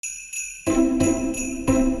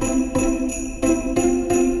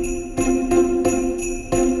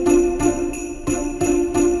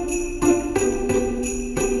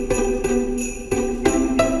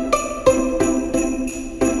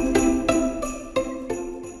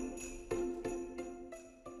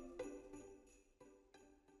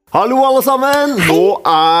Hallo alle sammen! Nå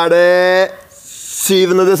det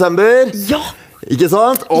 7. desember. Ja! Ikke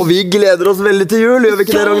sant? Og vi gleder oss veldig til jul, gjør vi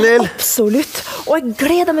ikke det, Ragnhild? Absolutt. Og jeg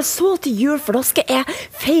gleder meg så til jul, for da skal jeg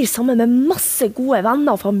feire sammen med masse gode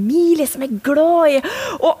venner og familie som jeg er glad i.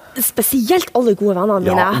 Og spesielt alle gode vennene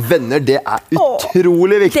mine. Ja, venner, det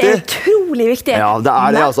utrolig viktig. Det utrolig viktig. Ja, det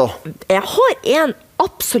det, altså. Jeg har en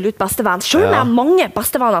absolutt bestevenn. Selv om jeg har mange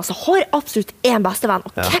bestevenner, så har jeg absolutt en bestevenn.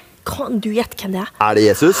 Og hvem kan du gjette hvem det er? Det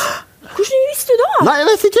Jesus? Hvordan visste du da? Nei, jeg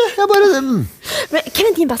vet ikke. Jeg bare... Men hvem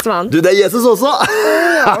er din bestevenn? Du, det Jesus også.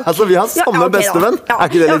 Okay. Altså, vi har samme bestevenn. Er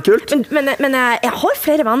ikke det litt kult? Men jeg har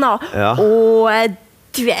flere venner, og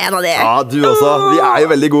du er en av dem. Ja, du også. Vi er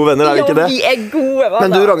jo veldig gode venner, er vi ikke det? Ja, vi er gode venner.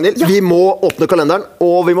 Men du, Ragnhild, vi må åpne kalenderen,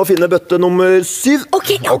 og vi må finne bøtte nummer 7.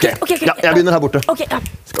 Ok. Ja, jeg begynner her borte. Ok, ja.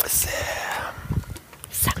 Skal vi se.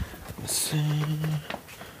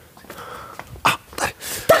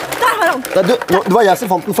 Der har han! Det var jeg som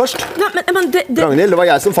fant den først. Ragnhild, det var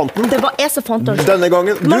jeg som fant den. Det var jeg som fant den. Denne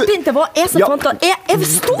gangen. Martin, det var jeg som fant den. Jeg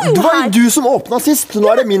sto jo her. Det var jo du som åpnet sist.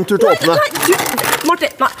 Nå det min tur til å åpne.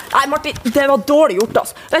 Martin, det var dårlig gjort,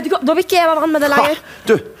 altså. Vet du hva, da vil ikke jeg være venn med det lenger.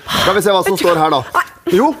 Du, skal vi se hva som står her da.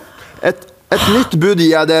 Jo, et nytt bud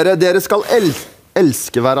gir jeg dere. Dere skal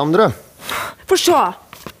elske hverandre. For så.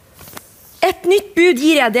 Et nytt bud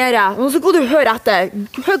gir jeg dere. Nå så går du høre etter.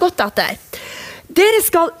 Hør godt etter. Dere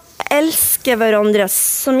skal elske hverandre.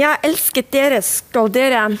 Som jeg elsket dere, skal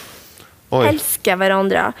dere elske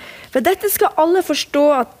hverandre. For dette skal alle forstå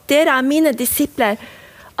at dere er mine disipler.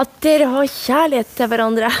 At dere har kjærlighet til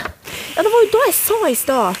hverandre. Ja, det var jo da jeg sa i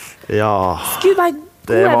sted. Ja, skulle være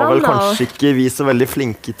gode det var vel venner. kanskje ikke vi så veldig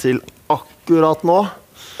flinke til akkurat nå.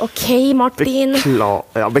 Ok, Martin.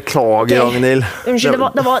 Beklager, Ragnhild. Unnskyld,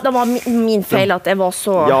 det var min feil at jeg var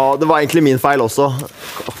så... Ja, det var egentlig min feil også.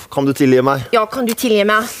 Kan du tilgi meg? Ja, kan du tilgi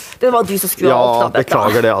meg? Det var du som skulle ha åpnet bøtta. Ja,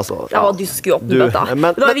 beklager det, altså. Det var du som skulle åpne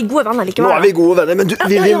bøtta. Da vi gode venner likevel. Nå vi gode venner, men du,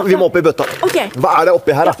 vi må opp i bøtta. Ok. Hva det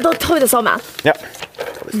oppi her, da? Da tar vi det sammen. Ja.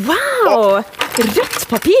 Wow! Rødt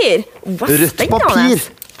papir. Rødt papir?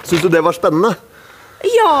 Synes du det var spennende?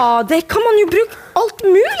 Ja, det kan man jo bruke alt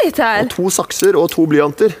mulig til. Og 2 sakser og 2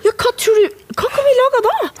 blyanter. Ja, hva tror du? Hva kan vi lage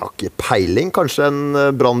da? Jeg har ikke peiling. Kanskje en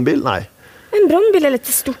brandbil? Nei. En brandbil er litt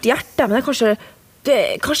stort hjerte, men det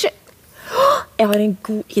er kanskje... Jeg har en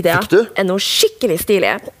god idé. Fikk du? Noe skikkelig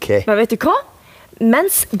stilig. Ok. Men vet du hva?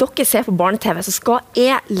 Mens dere ser på barne-TV, så skal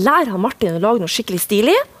jeg lære han Martin å lage noe skikkelig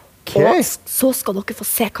stilig. Ok. Og så skal dere få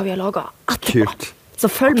se hva vi har laget etterpå. Kult. Så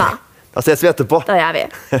følg meg. Da ses vi etterpå. Da gjør vi.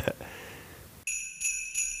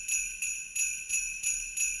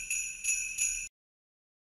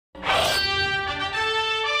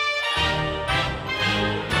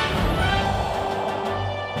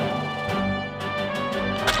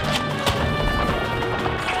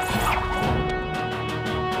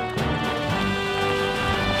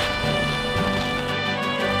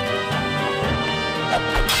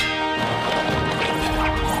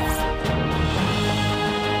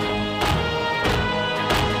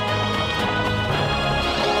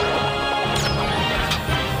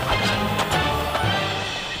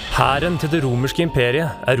 Hæren til det romerske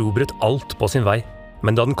imperiet erobret alt på sin vei,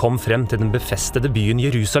 men da den kom frem til den befestede byen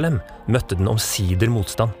Jerusalem, møtte den omsider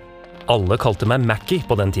motstand. Alle kalte meg Mackie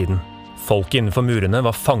på den tiden. Folk innenfor murene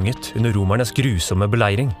var fanget under romernes grusomme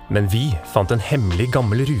beleiring, men vi fant en hemmelig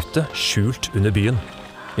gammel rute skjult under byen.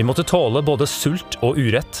 Vi måtte tåle både sult og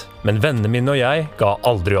urett, men vennene mine og jeg ga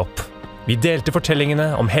aldri opp. Vi delte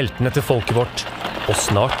fortellingene om heltene til folket vårt, og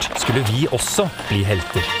snart skulle vi også bli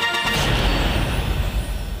helter.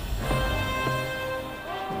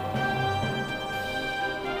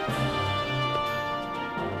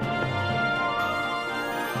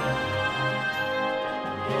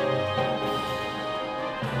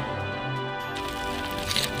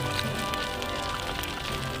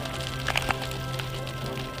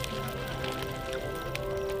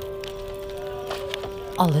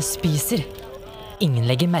 Alle spiser. Ingen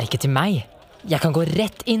legger merke til meg. Jeg kan gå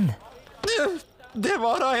rett inn. Det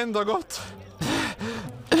var da enda godt.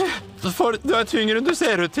 For du er tyngre enn du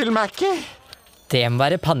ser ut til, Mackie. Det må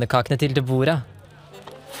være pannekakene til Deborah.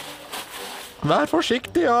 Vær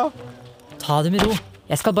forsiktig, ja. Ta det med ro.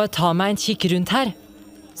 Jeg skal bare ta meg en kikk rundt her.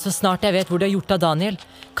 Så snart jeg vet hvor du har gjort av Daniel,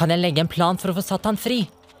 kan jeg legge en plan for å få satt han fri.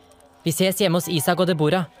 Vi ses hjemme hos Isak og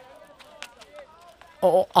Deborah.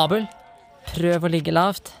 Og Abel, prøv å ligge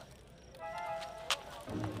lavt.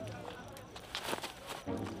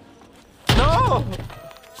 No!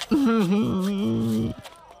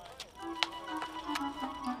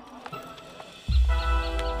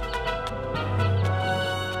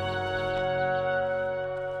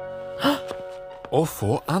 å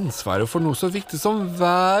få ansvaret for noe så viktig som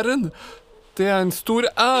væren. Det en stor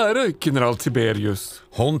ære, general Tiberius.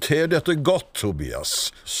 Håndter dette godt,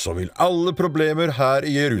 Tobias, så vil alle problemer her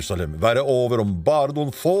i Jerusalem være over om bare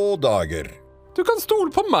noen få dager. Du kan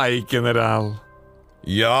stole på meg, general.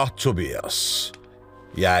 Ja, Tobias.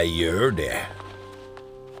 Jeg gjør det.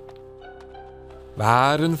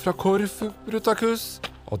 Væren fra Korfu, Bruticus,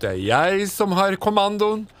 og det jeg som har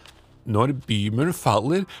kommandoen. Når bymuren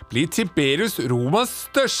faller, blir Tiberius Romas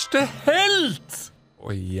største helt!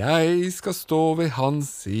 Og jeg skal stå ved hans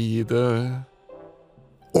side.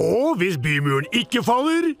 Og hvis bymuren ikke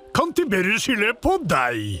faller, kan Tiberius skylde på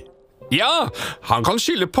deg. Ja, han kan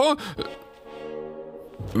skylde på...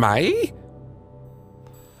 meg?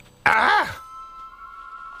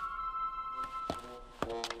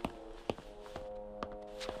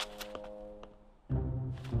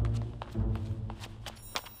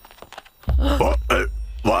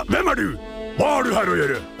 Hvem er du? Hva har du her å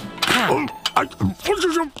gjøre?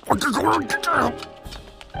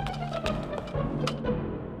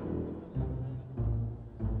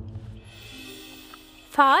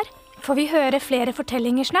 Far, får vi høre flere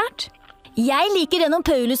fortellinger snart? Jeg liker den om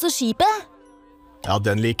Paulus og skipet. Ja,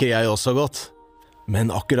 den liker jeg også godt.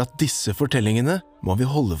 Men akkurat disse fortellingene må vi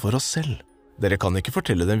holde for oss selv. Dere kan ikke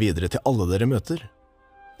fortelle dem videre til alle dere møter.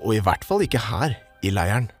 Og i hvert fall ikke her, i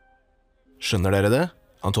leiren. Skjønner dere det,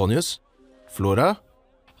 Antonius? Flora?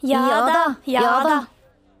 Ja da.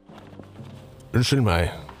 Unnskyld meg.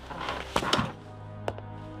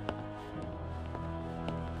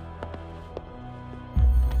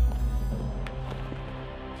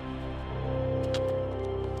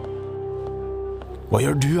 Hva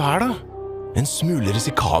gjør du her, da? En smule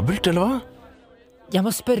risikabelt, eller hva? Jeg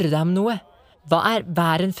må spørre deg om noe. Hva er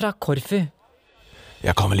væren fra Korfu?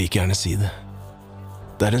 Jeg kan vel like gjerne si det.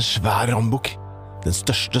 Det er en svær rambukk. Den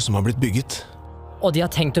største som har blitt bygget. Og de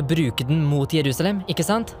har tenkt å bruke den mot Jerusalem, ikke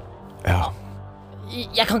sant? Ja.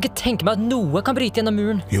 Jeg kan ikke tenke meg at noe kan bryte gjennom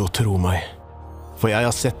muren. Jo, tro meg. For jeg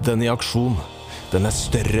har sett den i aksjon. Den er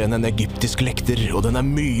større enn en egyptisk lekter, og den er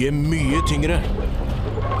mye, mye tyngre.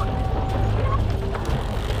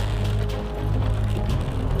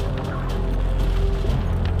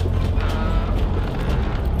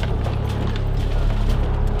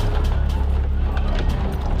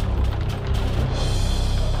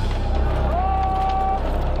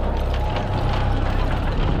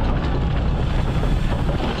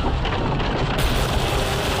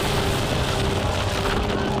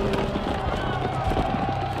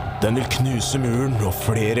 Den vil knuse muren og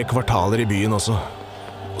flere kvartaler i byen også.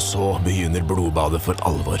 Og så begynner blodbadet for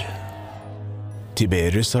alvor.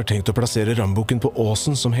 Tiberius har tenkt å plassere rambukken på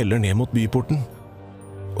åsen som heller ned mot byporten.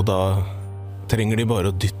 Og da trenger de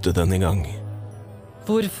bare å dytte den i gang.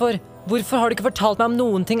 Hvorfor har du ikke fortalt meg om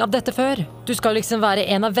noen ting av dette før? Du skal liksom være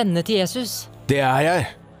en av vennene til Jesus. Det er jeg.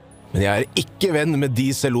 Men jeg er ikke venn med de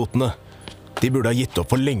selotene. De burde ha gitt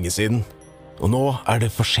opp for lenge siden. Og nå er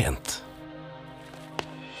det for sent.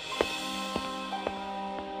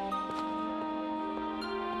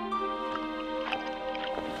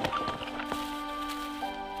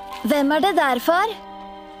 Hvem er det der, far?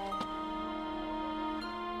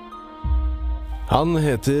 Han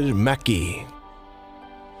heter Mackie.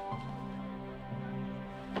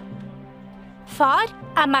 Far,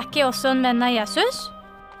 er Mackie også en venn av Jesus?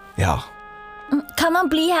 Ja. Kan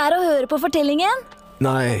han bli her og høre på fortellingen?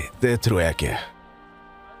 Nei, det tror jeg ikke.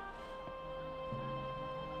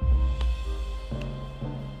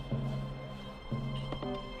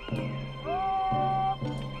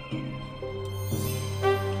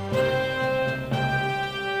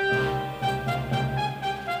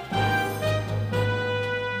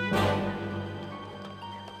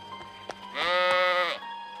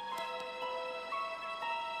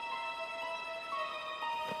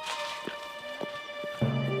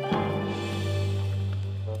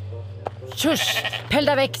 Kjørs! Pell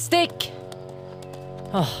deg vekk! Stikk!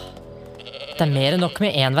 Åh, det er mer enn nok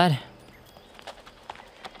med en hver.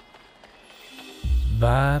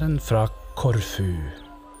 Væren fra Korfu.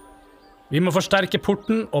 Vi må forsterke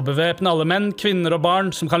porten og bevæpne alle menn, kvinner og barn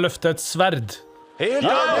som kan løfte et sverd. Er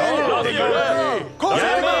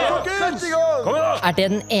det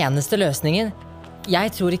den eneste løsningen?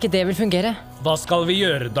 Jeg tror ikke det vil fungere. Hva skal vi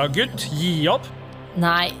gjøre da, gutt? Gi opp?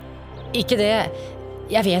 Nei, ikke det.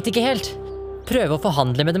 Jeg vet ikke helt. Prøve å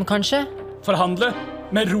forhandle med dem, kanskje? Forhandle?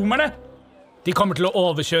 Med romerne? De kommer til å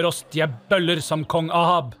overkjøre oss. De er bøller som kong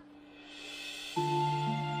Ahab.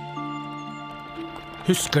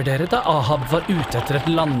 Husker dere da Ahab var ute etter et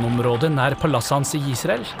landområde nær palasset hans i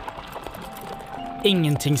Israel?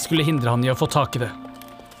 Ingenting skulle hindre han i å få tak i det.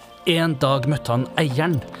 En dag møtte han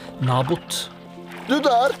eieren, Nabot. Du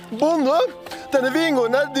der, bonde. Denne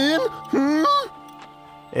vingården er din.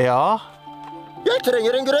 Ja? Jeg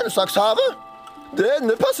trenger en grønnsakshave.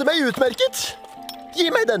 Denne passer meg utmerket. Gi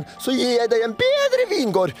meg den, så gir jeg deg en bedre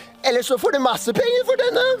vingård. Eller så får du masse penger for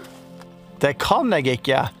denne. Det kan jeg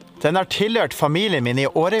ikke. Den har tilhørt familien min i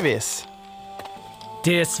årevis.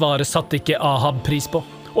 Det svaret satte ikke Ahab pris på,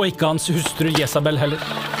 og ikke hans hustru Jezabel heller.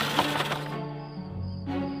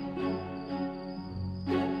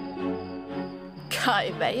 Hva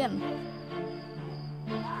i veien?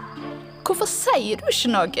 Hvorfor sier du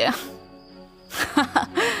ikke noe?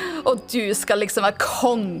 Og du skal liksom være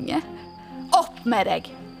konge. Opp med deg.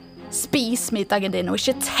 Spis middagen din, og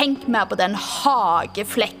ikke tenk mer på den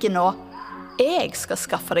hageflekken nå. Jeg skal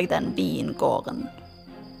skaffe deg den vingården.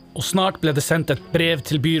 Og snart ble det sendt et brev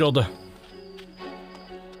til byrådet.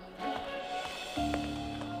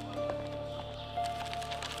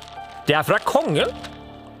 Det er fra kongen.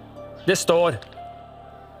 Det står: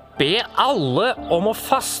 Be alle om å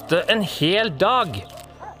faste en hel dag.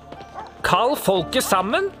 Kall folket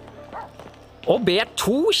sammen. Og ber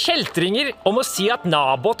 2 kjeltringer om å si at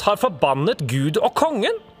Nabot har forbannet Gud og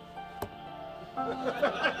kongen.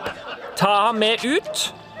 Ta ham med ut,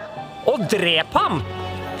 og drep ham.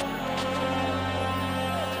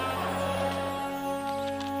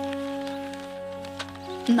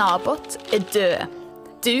 Nabot er død.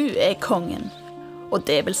 Du er kongen. Og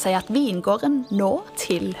det vil si at vingården nå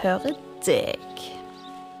tilhører deg.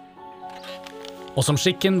 Og som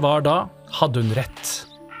skikken var da, hadde hun rett.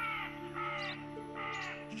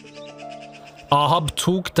 Ahab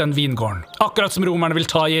tok den vingården, akkurat som romerne vil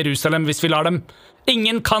ta Jerusalem hvis vi lar dem.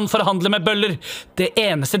 Ingen kan forhandle med bøller. Det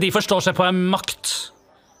eneste de forstår seg på er makt.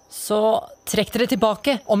 Så trekk dere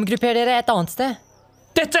tilbake, omgrupper dere et annet sted.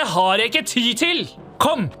 Dette har jeg ikke tid til!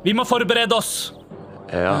 Kom, vi må forberede oss.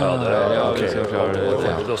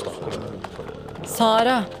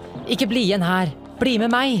 Sara, ikke bli igjen her. Bli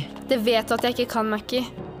med meg. Det vet du at jeg ikke kan, Mackie.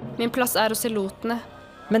 Min plass er hos elotene.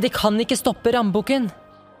 Men de kan ikke stoppe rambukken.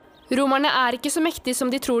 Romerne er ikke så mektige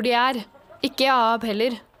som de tror de er. Ikke Ahab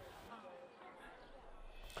heller.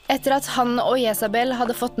 Etter at han og Jezabel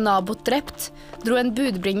hadde fått Nabot drept, dro en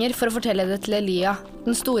budbringer for å fortelle det til Elia,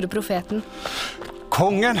 den store profeten.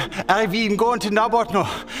 Kongen er i vingården til Nabot nå.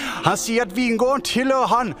 Han sier at vingården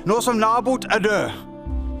tilhører han, nå som Nabot er død.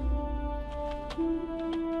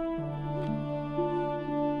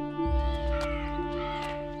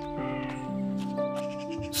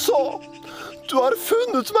 Så, du har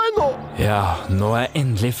funnet meg nå. Ja, nå har jeg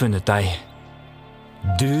endelig funnet deg.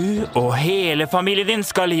 Du og hele familien din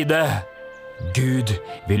skal lide. Gud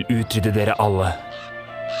vil utrydde dere alle.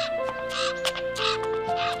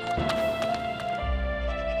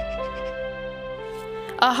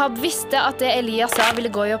 Ahab visste at det Elia sa ville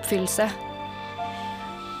gå i oppfyllelse.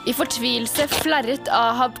 I fortvilelse flerret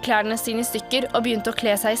Ahab klærne sine i stykker og begynte å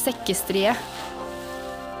kle seg i sekkestrie.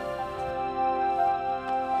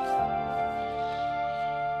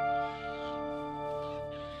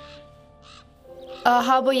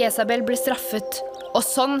 Ahab og Jezabel ble straffet, og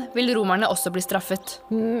sånn vil romerne også bli straffet.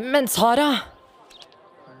 Men Sara!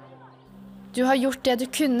 Du har gjort det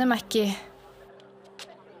du kunne, Mackie.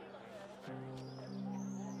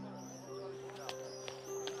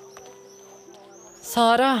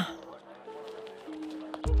 Sara!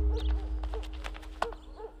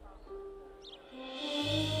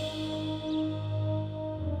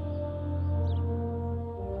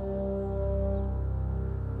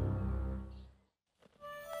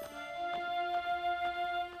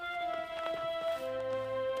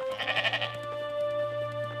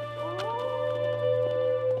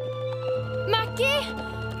 Mackie!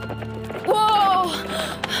 Wow!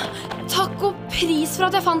 Takk og pris for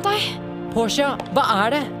at jeg fant deg. Portia, hva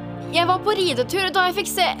er det? Jeg var på ridetur da jeg fikk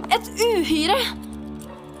se et uhyre.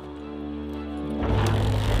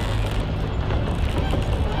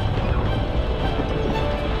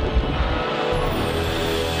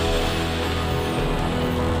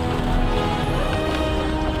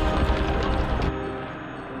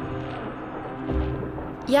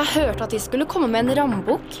 Jeg hørte at de skulle komme med en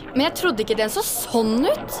rambukk, men jeg trodde ikke den så sånn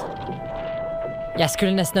ut. Jeg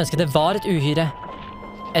skulle nesten ønske det var et uhyre.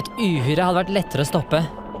 Et uhyre hadde vært lettere å stoppe.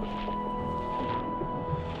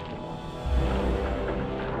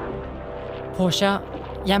 Portia,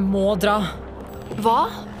 jeg må dra. Hva?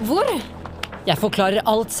 Hvor? Jeg forklarer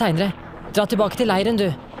alt senere. Dra tilbake til leiren, du.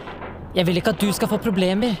 Jeg vil ikke at du skal få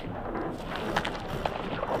problemer.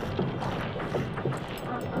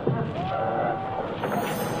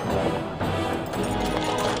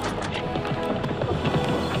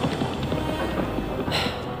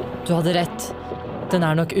 Du hadde rett. Den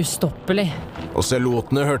er nok ustoppelig. Og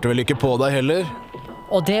selotene hørte vel ikke på deg heller?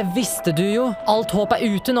 Og det visste du jo. Alt håp er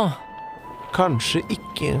ute nå. Kanskje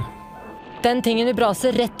ikke. Den tingen vil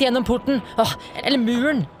brase rett gjennom porten. Eller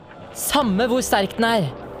muren. Samme hvor sterk den er.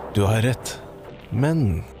 Du har rett.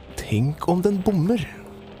 Men tenk om den bommer.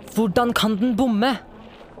 Hvordan kan den bomme?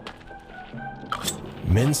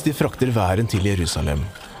 Mens de frakter væren til Jerusalem,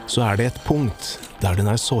 så er det et punkt der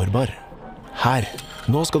den er sårbar. Her.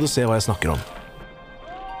 Nå skal du se hva jeg snakker om.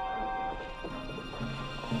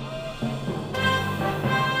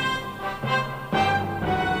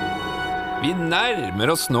 Vi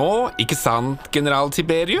nærmer oss nå, ikke sant, general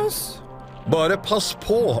Tiberius? Bare pass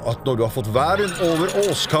på at når du har fått væren over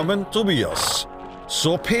åskammen, Tobias,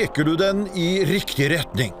 så peker du den i riktig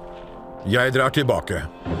retning. Jeg drar tilbake.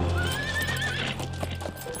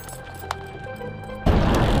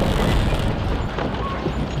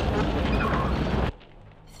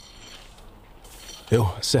 Jo,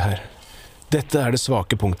 se her. Dette er det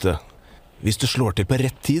svake punktet. Hvis du slår til på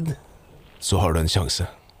rett tid, så har du en sjanse.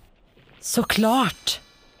 Så klart!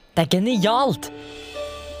 Det er genialt!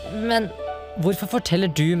 Men hvorfor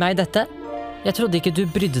forteller du meg dette? Jeg trodde ikke du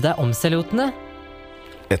brydde deg om selotene.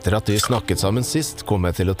 Etter at de snakket sammen sist, kom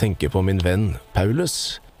jeg til å tenke på min venn,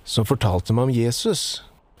 Paulus, som fortalte meg om Jesus.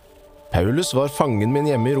 Paulus var fangen min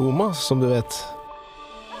hjemme i Roma, som du vet.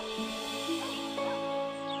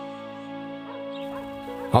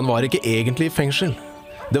 Han var ikke egentlig i fengsel.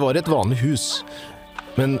 Det var et vanlig hus.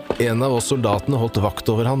 Men en av oss soldatene holdt vakt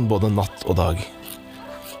over han både natt og dag.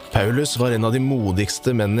 Paulus var en av de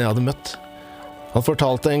modigste mennene jeg hadde møtt. Han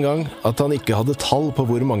fortalte en gang at han ikke hadde tall på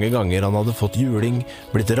hvor mange ganger han hadde fått juling,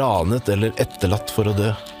 blitt ranet eller etterlatt for å dø.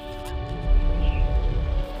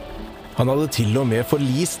 Han hadde til og med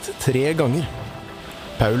forlist 3 ganger.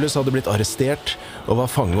 Paulus hadde blitt arrestert og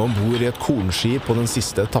var fanget ombord i et kornskip på den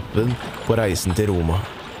siste etappen på reisen til Roma,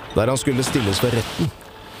 der han skulle stilles for retten.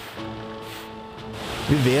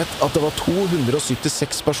 Vi vet at det var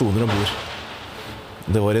 276 personer ombord.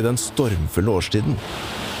 Det var i den stormfulle årstiden.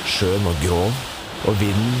 Sjøen var grov, og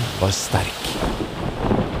vinden var sterk.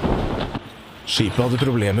 Skipet hadde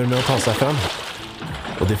problemer med å ta seg fram,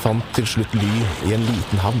 og de fant til slutt ly i en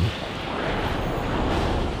liten havn.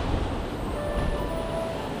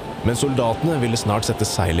 Men soldatene ville snart sette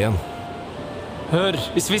seil igjen. Hør,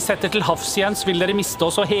 hvis vi setter til havs igjen, så vil dere miste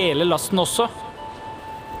oss og hele lasten også.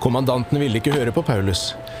 Kommandanten ville ikke høre på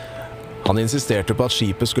Paulus. Han insisterte på at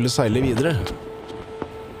skipet skulle seile videre.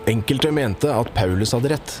 Enkelte mente at Paulus hadde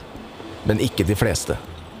rett, men ikke de fleste.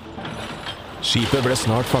 Skipet ble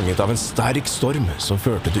snart fanget av en sterk storm som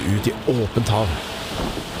førte det ut i åpent hav.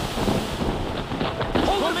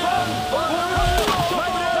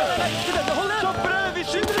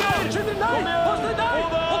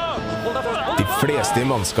 De fleste i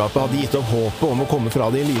mannskapet hadde gitt opp håpet om å komme fra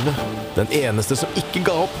det i live. Den eneste som ikke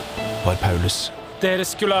ga opp, var Paulus. Dere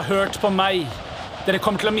skulle ha hørt på meg. Dere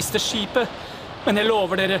kommer til å miste skipet. Men jeg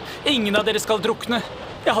lover dere, ingen av dere skal drukne.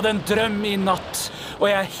 Jeg hadde en drøm i natt, og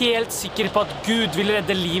jeg er helt sikker på at Gud vil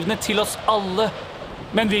redde livene til oss alle.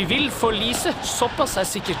 Men vi vil forlise, såpass er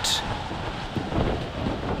sikkert.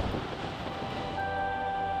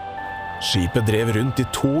 Skipet drev rundt i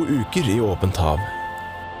 2 uker i åpent hav.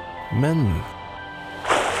 Men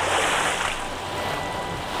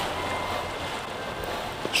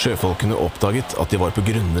sjøfolkene oppdaget at de var på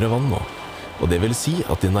grunnere vann nå, og det vil si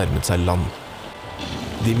at de nærmet seg land.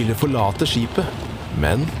 De ville forlate skipet,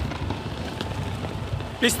 men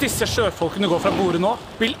hvis disse sjøfolkene går fra borde nå,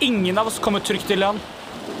 vil ingen av oss komme trygt til land.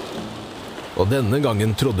 Og denne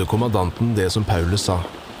gangen trodde kommandanten det som Paulus sa.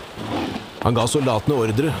 Han ga soldatene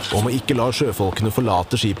ordre om å ikke la sjøfolkene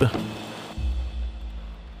forlate skipet.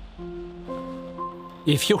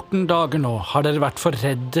 I 14 dager nå har dere vært for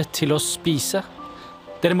redde til å spise.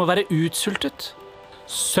 Dere må være utsultet.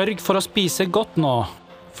 Sørg for å spise godt nå,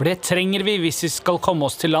 for det trenger vi hvis vi skal komme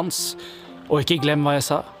oss til lands. Og ikke glem hva jeg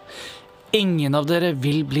sa. Ingen av dere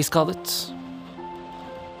vil bli skadet.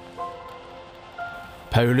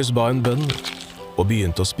 Paulus ba en bønn og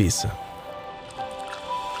begynte å spise.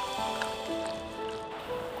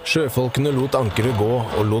 Sjøfolkene lot ankeret gå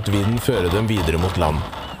og lot vinden føre dem videre mot land.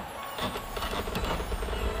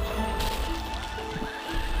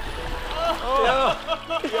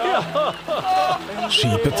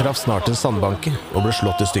 Skipet traff snart en sandbanke og ble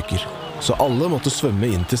slått i stykker, så alle måtte svømme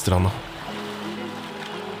inn til stranda.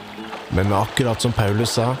 Men med akkurat som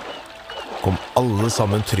Paulus sa, kom alle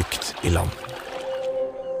sammen trygt i land.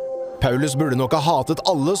 Paulus burde nok ha hatet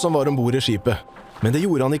alle som var ombord i skipet, men det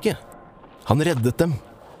gjorde han ikke. Han reddet dem.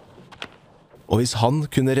 Og hvis han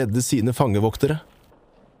kunne redde sine fangevoktere,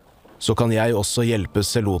 så kan jeg også hjelpe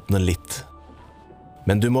selotene litt.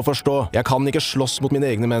 Men du må forstå, jeg kan ikke slåss mot mine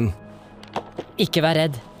egne menn. Ikke vær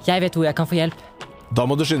redd. Jeg vet hvor jeg kan få hjelp. Da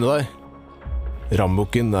må du skynde deg.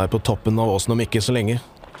 Rambukken er på toppen av åsen om ikke så lenge.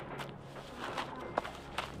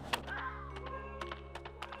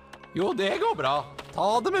 Jo, det går bra. Ta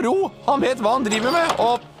det med ro. Han vet hva han driver med,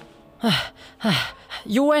 og...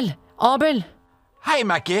 Joel! Abel! Hei,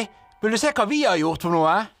 Mackie. Vil du se hva vi har gjort for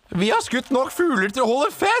noe? Vi har skutt nok fugler til å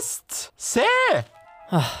holde fest. Se!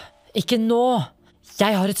 Ikke nå.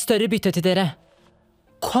 Jeg har et større bytte til dere.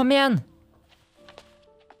 Kom igjen!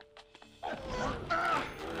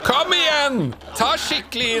 Kom igjen! Ta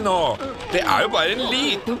skikkelig i nå. Det er jo bare en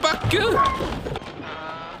liten bakke.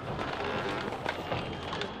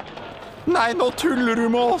 Nei, nå tuller du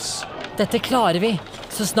med oss. Dette klarer vi.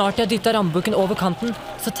 Så snart jeg dytter rambukken over kanten,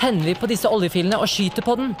 så tenner vi på disse oljefilene og skyter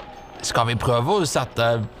på den. Skal vi prøve å sette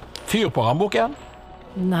fyr på rambukken?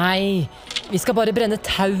 Nei, vi skal bare brenne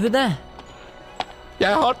tauene.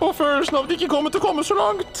 Jeg har på følelsen av at de ikke kommer til å komme så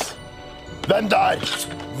langt. Hvem der?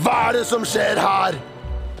 Hva er det som skjer her?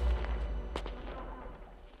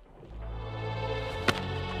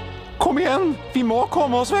 Kom igjen, vi må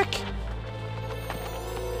komme oss vekk.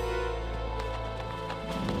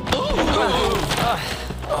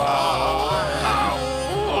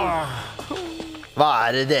 Hva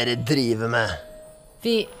er det dere driver med?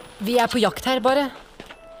 Vi er på jakt her, bare.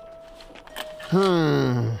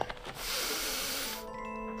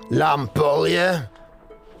 Lampeolje?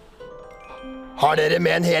 Har dere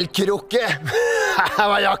med en hel krukke?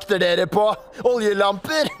 Hva jakter dere på?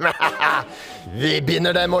 Oljelamper? Vi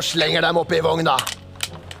binder dem og slenger dem opp i vogna.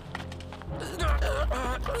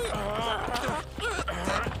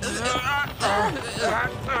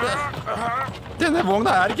 Denne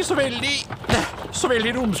vogna er ikke så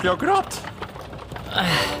veldig romslig akkurat.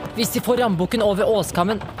 Hvis vi får rambukken over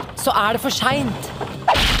åskammen, så er det for sent.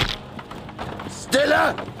 Stille!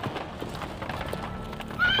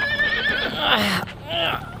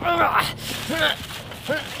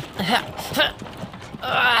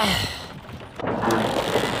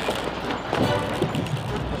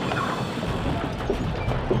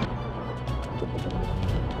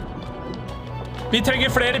 Vi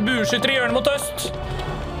trenger flere bueskyttere i hjørnet mot øst.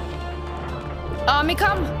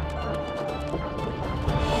 Amikam!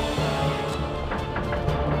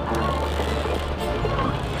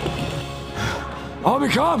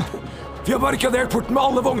 Amikam! Vi har barrikadert porten med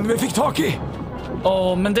alle vognene vi fikk tak i.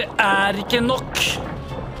 Men det er ikke nok.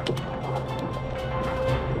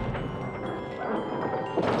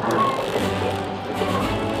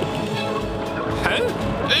 Hæ?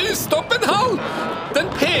 Stopp en hal! Den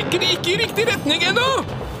peker ikke i riktig retning ennå!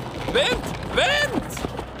 Vent!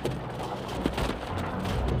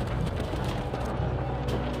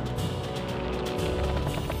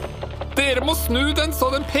 Dere må snu den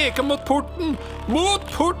så den peker mot porten! Mot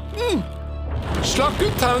porten! Slakk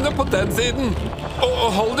ut tauene på den siden, og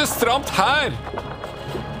hold det stramt her!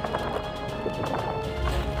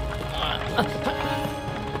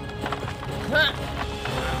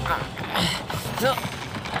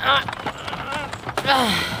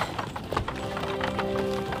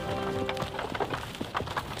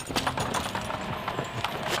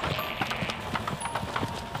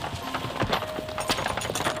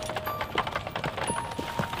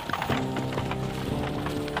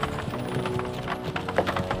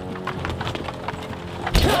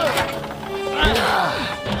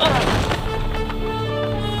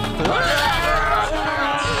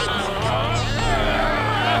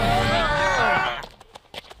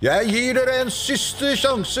 Jeg gir dere en siste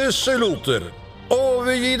sjanse, seloter.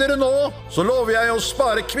 Overgi dere nå, så lover jeg å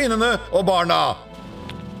spare kvinnene og barna.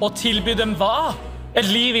 Og tilby dem hva? Et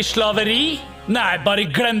liv i slaveri? Nei, bare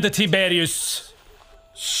glem det, Tiberius.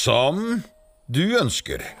 Som du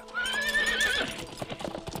ønsker.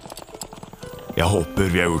 Jeg håper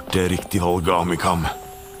vi har gjort det riktige valget, Amikam.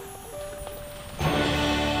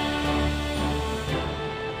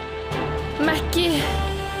 Mackie.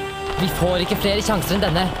 Vi får ikke flere sjanser enn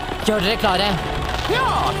denne. Gjør dere klare? Ja,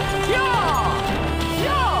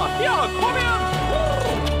 kom igjen!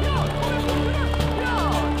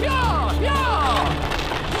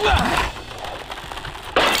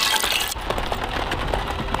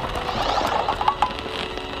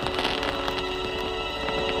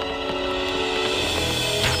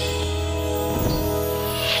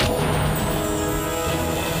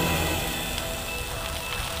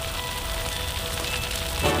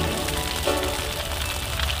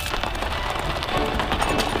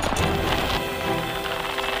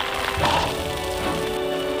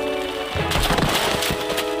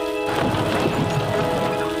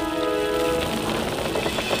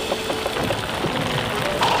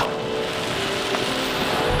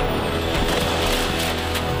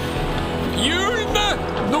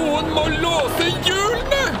 må låse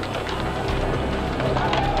hjulene!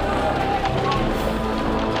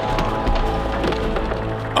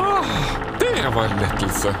 Det var en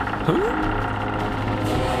lettelse.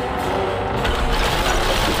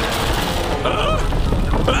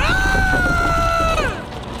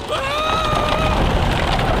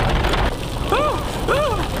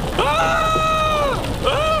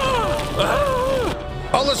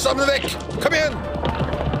 Alle sammen vekk! Kom igjen!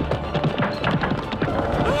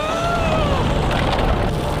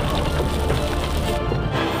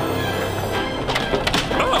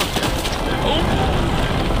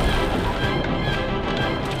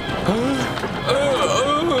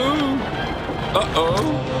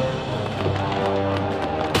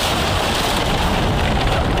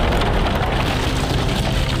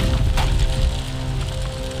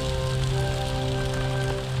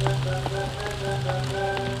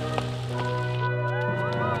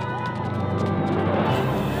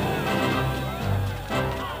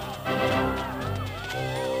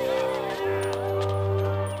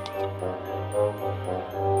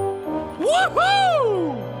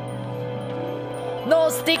 Nå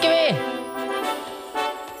stikker vi!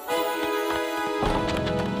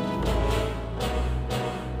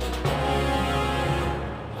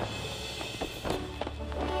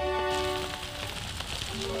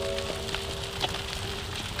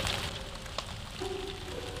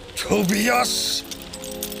 Tobias!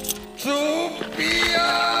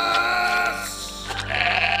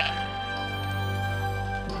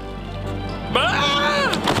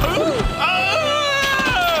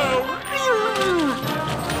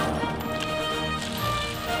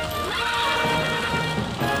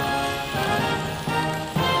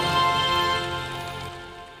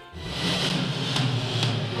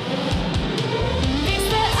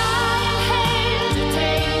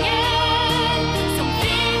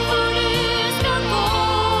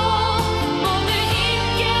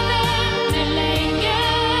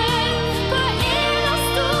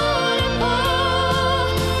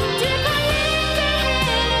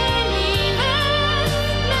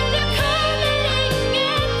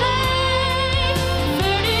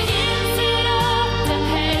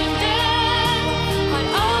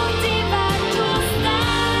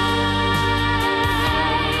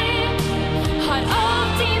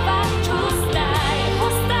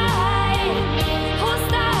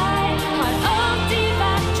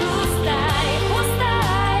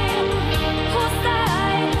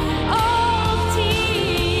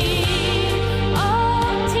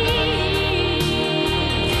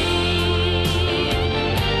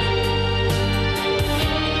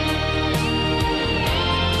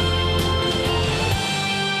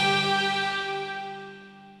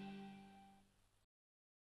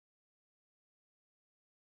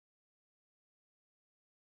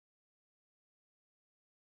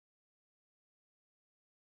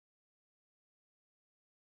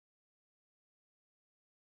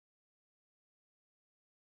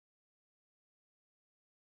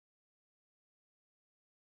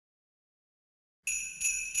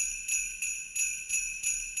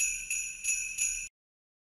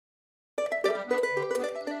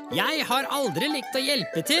 Jeg har aldri likt å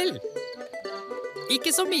hjelpe til.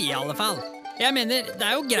 Ikke så mye i alle fall. Jeg mener, det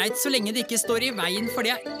er jo greit så lenge det ikke står i veien for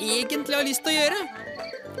det jeg egentlig har lyst til å gjøre.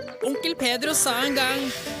 Onkel Pedro sa en gang...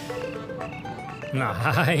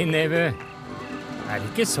 Nei, Neve. Det er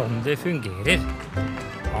ikke sånn det fungerer.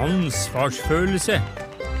 Ansvarsfølelse.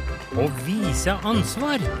 Å vise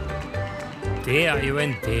ansvar. Det er jo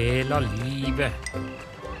en del av livet.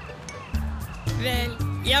 Vel,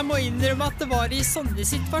 jeg må innrømme at det var i sånne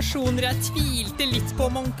situasjoner jeg tvilte litt på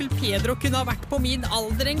om onkel Pedro kunne ha vært på min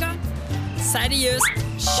alder en gang. Seriøst,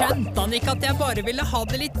 skjønte han ikke at jeg bare ville ha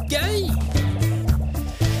det litt gøy?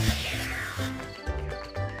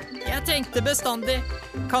 Jeg tenkte bestandig,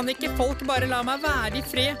 kan ikke folk bare la meg være i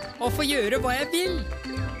fred og få gjøre hva jeg vil?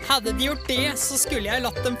 Hadde de gjort det, så skulle jeg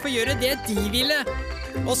latt dem få gjøre det de ville.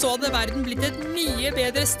 Og så hadde verden blitt et mye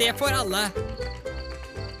bedre sted for alle.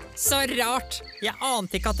 Så rart. Jeg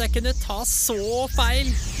ante ikke at jeg kunne ta så feil.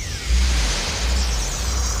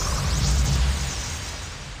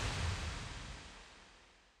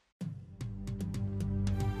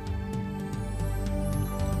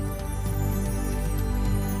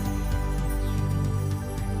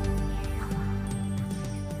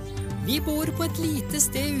 Vi bor på et lite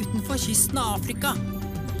sted utenfor kysten av Afrika,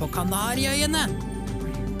 på Kanariøyene.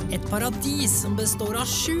 Et paradis som består av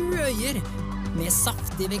 7 øyer, med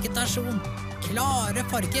saftig vegetasjon, klare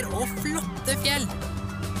farger og flotte fjell.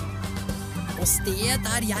 Og stedet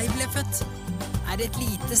der jeg ble født, er et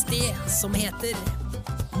lite sted som heter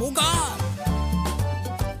Mogar.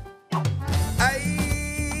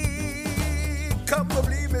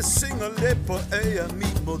 bare syng og le på øya mi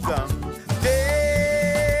Mogan.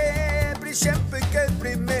 Det blir kjempegøy,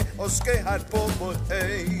 bli med og skøy her på vår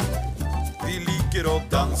øy. Vi liker å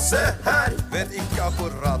danse her, vet ikke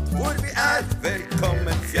akkurat hvor vi er.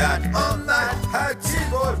 Velkommen fjern og nær her til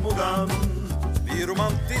vår Mogan. Vi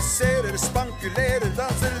romantiserer, spankulerer,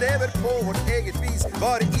 danser, lever på vårt eget vis.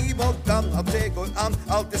 Bare i Mogan at det går an,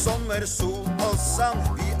 alltid sommer, sol og sand.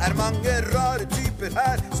 Vi er mange rare typer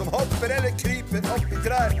her, som hopper eller kryper opp i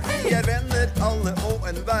trær. Vi er venner alle og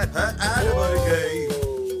enhver, her er det bare gøy.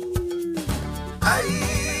 Hei!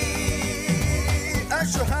 Er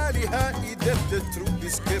så herlig her i dette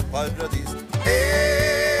tropiske paradis.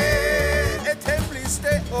 Et hemmelig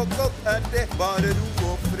sted, og godt er det, bare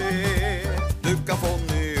ro og fred. Du kan få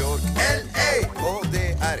New York, LA, og det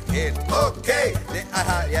er helt ok. Det er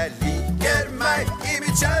her jeg liker meg, i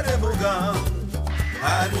mitt kjære Mogan.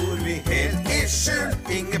 Her bor vi helt i skjul,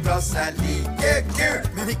 ingen plass er like kul.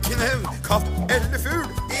 Men ikke nevn katt eller fugl,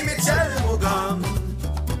 i mitt kjære Mogan.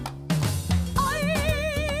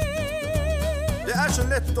 Det er så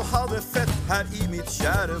lett å ha det fett her i mitt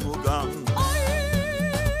kjære Mogan.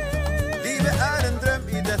 Livet er en drøm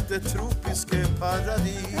i dette tropiske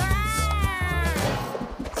paradis.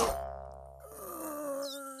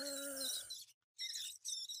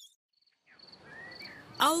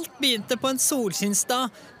 Alt begynte på en solskinnsdag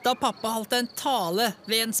da pappa holdt en tale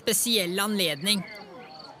ved en spesiell anledning.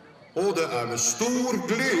 Og det er med stor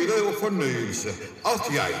glede og fornøyelse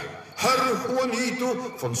at jeg, Herr Juanito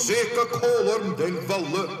Fonseca Kålorm del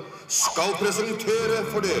Valle, skal presentere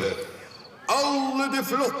for dere alle de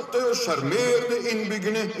flotte og charmerende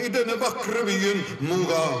innbyggerne i denne vakre byen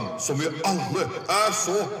Mogan, som vi alle er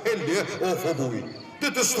så heldige å få bo i.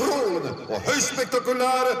 Dette strålende og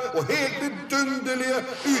høyspektakulære og helt vidunderlige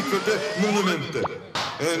utførte monumentet.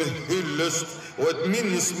 En hyllest og et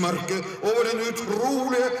minnesmerke over den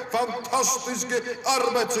utrolige, fantastiske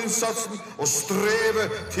arbeidsinnsatsen og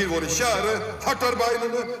strevet til våre kjære,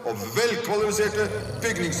 hardtarbeidende og velkvalifiserte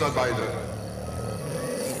bygningsarbeidere.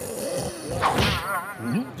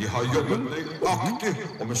 De har jobbet nøyaktig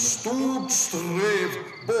og med stort strev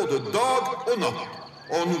både dag og natt,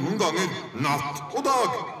 og noen ganger natt og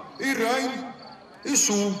dag, i regn, i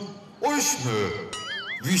sol og i snø.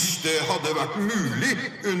 Hvis det hadde vært mulig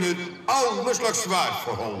under alle slags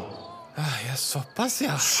værforhold. Ja, såpass,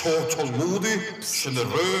 ja. Så tålmodig,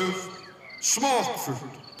 generøst,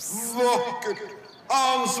 smakfullt, vakkert,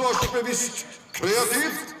 ansvarsbevisst,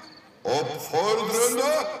 kreativt,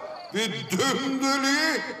 oppfordrende,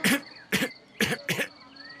 vidunderlig.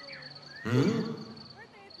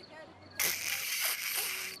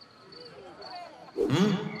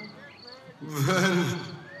 Vel,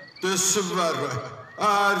 dessverre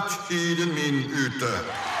er tiden min ute.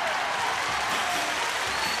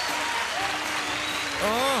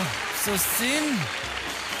 Så synd.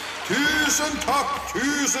 Tusen takk,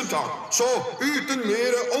 tusen takk. Så uten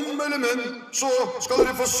mer om eller men, så skal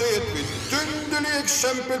dere få se et vidunderlig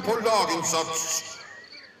eksempel på laginnsats.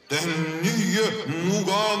 Den nye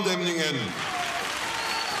Mogan-demningen.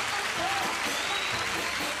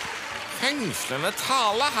 Fengslende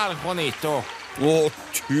tale, herr Juanito.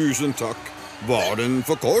 Tusen takk. Var den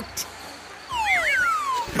for kort?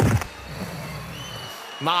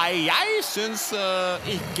 Nei, jeg syns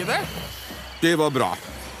ikke det. Det var bra.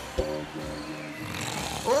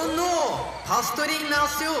 Og nå, pastor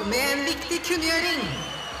Ignacio med en viktig kunngjøring.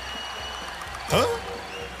 Hæ?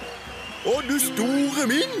 Å, du store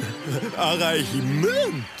min! Er jeg i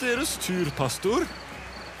himmelen? Deres tur, pastor.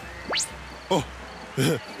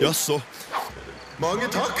 Jaså. Mange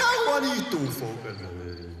takk, herr Juanito, for en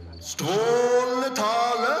strålende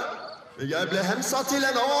tale. Jeg ble hensatt til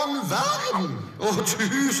en annen verden.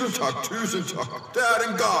 Tusen takk, tusen takk. Det er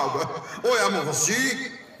en gave. Og jeg må få si...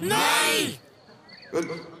 Nei!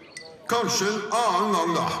 Kanskje en annen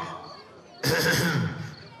gang, da.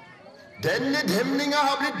 Denne demningen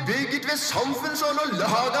har blitt bygget ved samfunnsånd og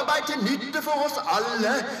lagarbeid til nytte for oss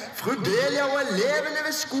alle. Fru Delia og elevene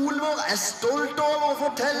ved skolen vår er stolte over å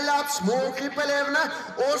fortelle at småkryppelevene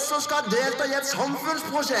også skal delta i et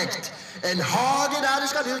samfunnsprosjekt. En hage der det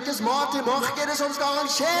skal dyrkes mat i markedet som skal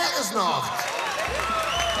arrangeres snart.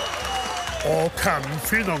 Og hvem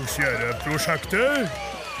finansierer prosjektet?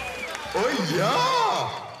 Ja!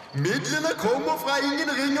 Midlene kommer fra ingen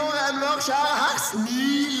ringere enn vår kjære herr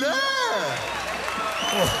Snile!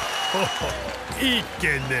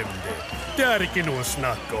 Ikke nevn det. Det er ikke noe å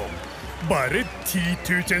snakke om. Bare 10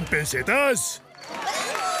 000 pesetas.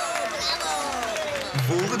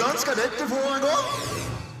 Hvordan skal dette foregå?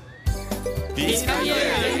 Vi skal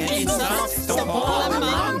gjøre en innsats som holder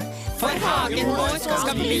mann, for hagen vår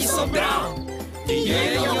skal bli så bra. Vi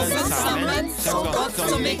gjør jobben sammen så godt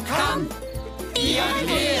som vi kan. Vi har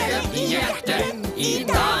glede i hjertet i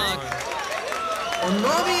dag. Og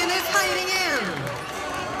nå begynner feiringen.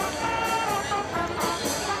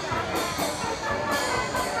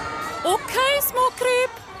 Ok,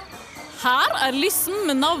 småkryp. Her listen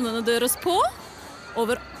med navnene deres på,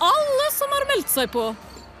 over alle som har meldt seg på.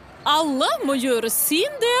 Alle må gjøre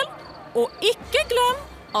sin del, og ikke glem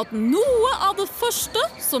at noe av det første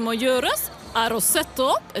som må gjøres, å sette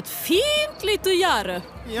opp et fint lite gjerde.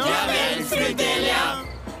 Ja vel, fru Delia.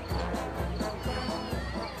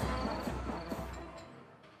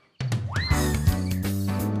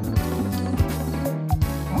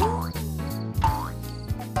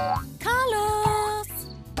 Carlos!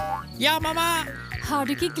 Ja, mamma! Har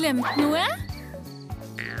du ikke glemt noe?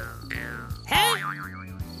 Hæ?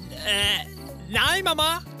 Nei, mamma.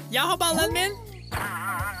 Jeg har ballen min.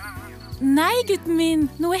 Nei, gutten min.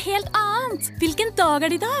 Noe helt annet. Hvilken dag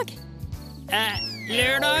det i dag?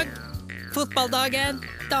 Lørdag. Fotballdagen.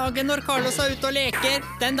 Dagen når Carlos ute og leker.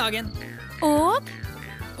 Den dagen. Og?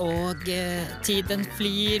 Og tiden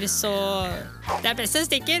flyr, så det best jeg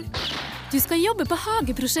stikker. Du skal jobbe på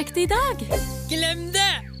hageprosjektet i dag. Glem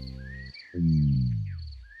det!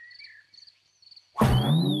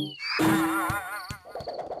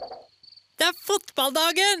 Det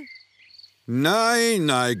fotballdagen! Nei,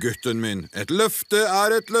 nei, gutten min. Et løfte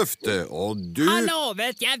et løfte, og du... Han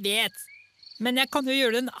lovet, jeg vet. Men jeg kan jo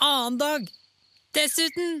gjøre det en annen dag.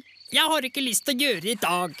 Dessuten, jeg har ikke lyst til å gjøre det i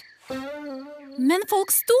dag. Men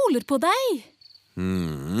folk stoler på deg.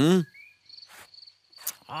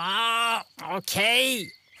 Ok.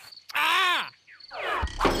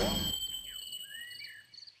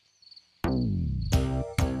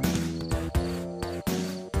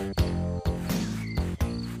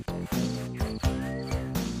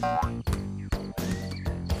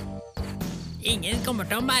 Ingen kommer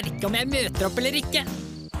til å merke om jeg møter opp eller ikke.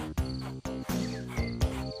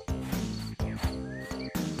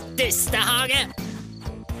 Dustehage.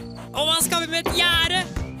 Og hva skal vi med et gjerde?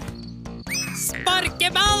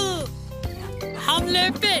 Sparkeball! Han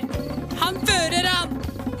løper! Han fører han!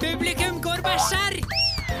 Publikum går berserk!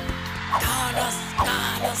 Carlos,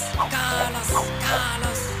 Carlos, Carlos,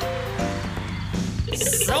 Carlos.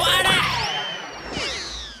 Så det!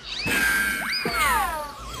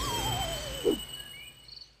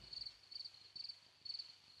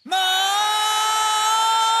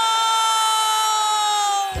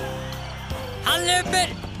 Han løper!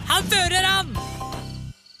 Han fører han!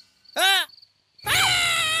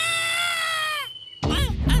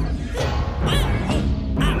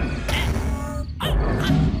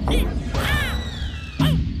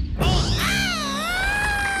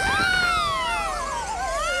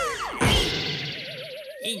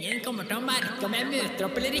 Ingen kommer til å merke om jeg møter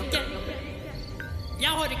opp eller ikke.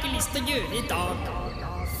 Jeg har ikke lyst til å gjøre det i dag.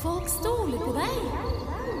 Folk stoler på deg.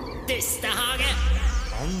 Dustehage.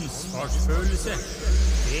 Ansvarsfølelse.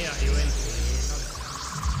 Det jo en...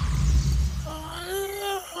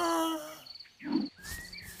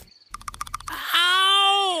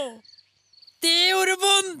 Au! Det gjorde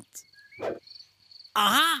vondt!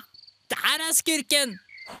 Aha! Der skurken!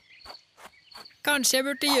 Kanskje jeg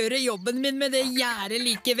burde gjøre jobben min med det gjerdet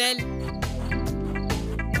likevel.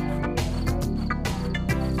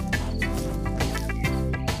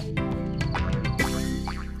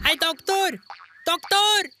 Hei, doktor!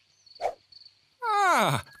 Doktor!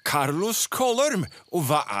 Carlos Kollorm, og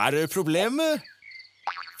hva problemet?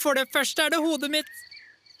 For det første det hodet mitt.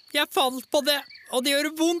 Jeg falt på det, og det gjør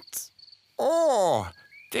vondt.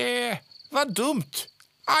 Det var dumt.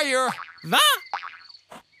 Adjø. Hva?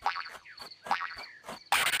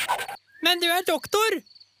 Men du doktor.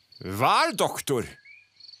 Hva doktor?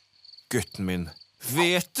 Gutten min,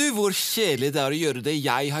 vet du hvor kjedelig det å gjøre det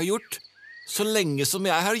jeg har gjort? Så lenge som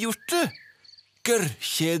jeg har gjort det. Gørr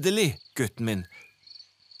kjedelig, gutten min.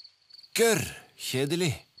 Gørr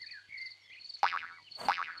kjedelig.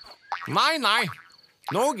 Nei.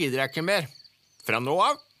 Nå gidder jeg ikke mer. Fra nå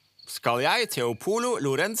av skal jeg, Teopolo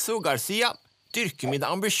Lorenzo Garcia, dyrke mine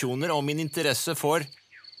ambisjoner og min interesse for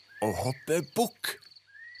å hoppe bukk.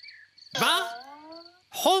 Hva?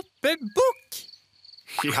 Hoppe bukk?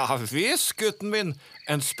 Ja visst, gutten min.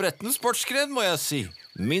 En spretten sportsgren, må jeg si.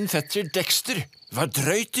 Min fetter Dexter var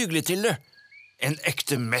drøyt hyggelig til det. En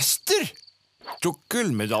ekte mester. Tok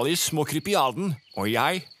gullmedalje i småkrypiaden, og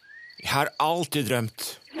jeg har alltid drømt.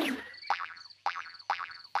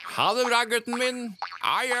 Ha det bra, gutten min.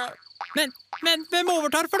 Adjø. Men hvem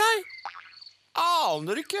overtar for deg?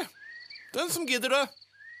 Aner ikke. Den som gidder det.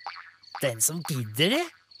 Den som gidder det?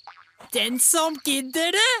 Den som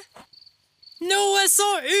gidder det? Noe så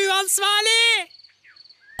uansvarlig!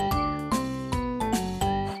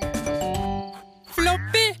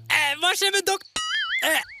 skjer med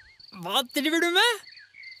Hva driver du med?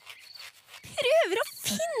 Prøver å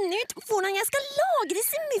finne ut hvordan jeg skal lage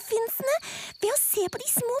disse muffinsene ved å se på de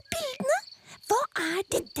små bildene. Hva er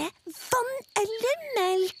dette? Vann eller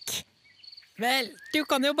melk? Vel, du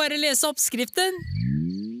kan jo bare lese oppskriften.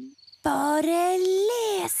 Bare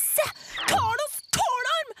lese? Carlos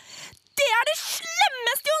Kålarm! Det er det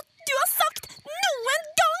slemmeste du har sagt noen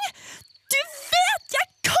gang! Du vet, jeg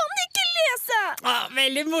kan ikke lese!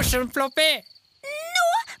 Veldig morsomt, Floppy. Nå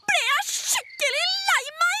ble jeg skikkelig lei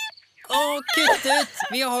meg! Kutt ut!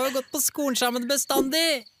 Vi har jo gått på skolen sammen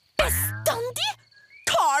bestandig. Bestandig?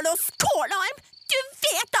 Carlos Kålarm, du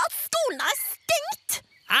vet at skolen er stengt!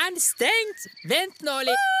 Er den stengt? Vent nå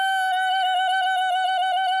litt.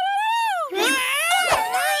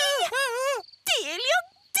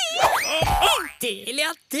 Delia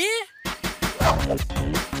D?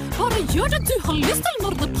 Bare gjør det du har lyst til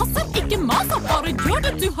når det passer, ikke mas. Bare gjør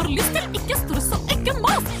det du har lyst til, ikke stress og ikke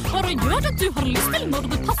mas. Bare gjør det du har lyst til når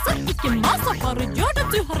det passer, ikke mas. Bare gjør det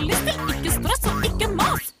du har lyst til, ikke stress og ikke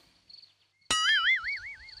mas.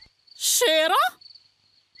 Shera?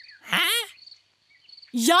 Hæ?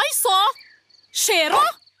 Jeg sa Shera?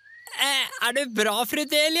 Er det bra, fru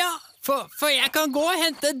Delia? For jeg kan gå og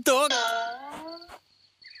hente dog.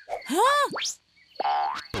 Hæ?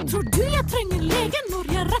 Tror du jeg trenger lege når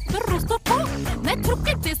jeg rapper og står på? Nei, tror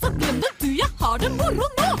ikke det, så glem det du, jeg har det moro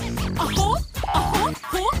nå. Aha, aha,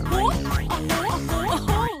 ho, ho, aha,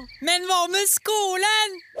 aha. Men hva med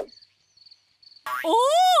skolen?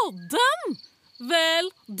 Den!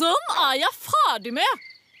 Vel, den er jeg ferdig med.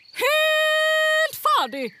 Helt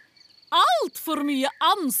ferdig. Alt for mye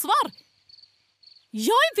ansvar.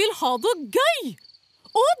 Jeg vil ha det gøy.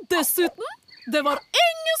 Og dessuten, det var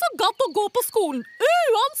ingen som gadd å gå på skolen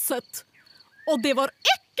uansett. Og det var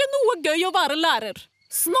ikke noe gøy å være lærer.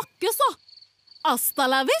 Snakkes da. Hasta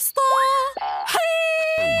la vista. Hei!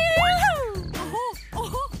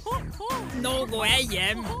 Nå går jeg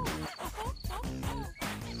hjem.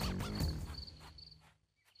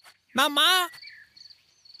 Mamma!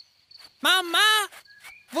 Mamma!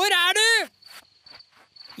 Hvor er du?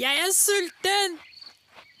 Jeg er sulten.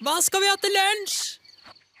 Hva skal vi ha til lunsj?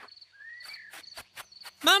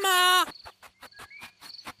 Mamma!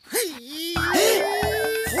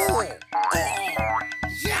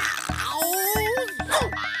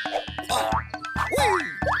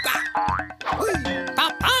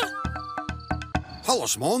 Pappa!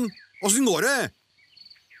 Hallasmann, hvordan går det?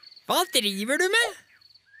 Hva driver du med?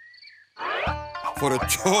 For et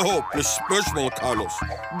tåpelig spørsmål, Carlos.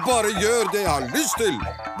 Bare gjør det jeg har lyst til.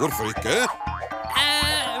 Hvorfor ikke?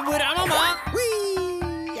 Hvor er mamma?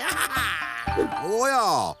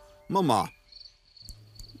 Ja, mamma.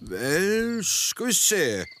 Vel, skal vi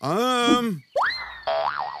se.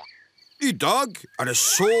 I dag er det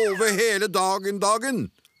sove hele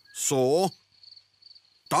dagen. Så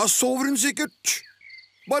da sover hun sikkert.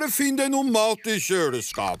 Bare finn deg noe mat i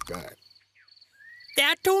kjøleskapet. Det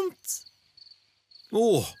er tomt.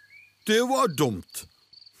 Det var dumt.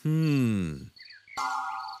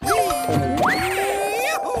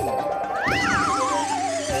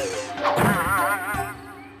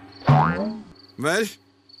 Vel,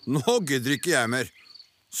 nå gidder ikke jeg mer.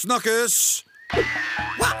 Snakkes!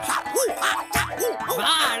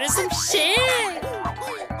 Hva er det som skjer?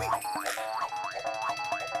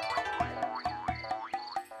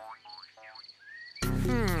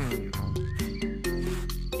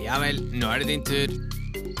 Ja vel, nå er det din tur.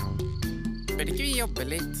 Bør ikke vi jobbe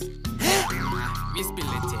litt? Vi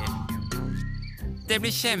spiller litt til. Det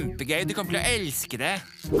blir kjempegøy, du kommer til å elske det.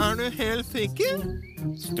 Er du helt sikker?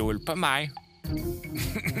 Stol på meg.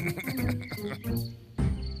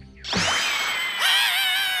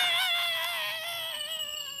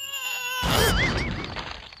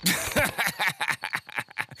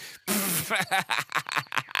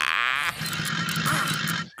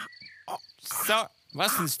 Så, hva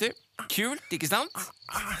synes du? Kult, ikke sant?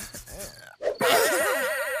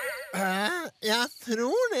 Jeg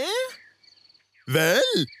tror det.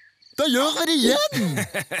 Vel, da gjør vi det igjen!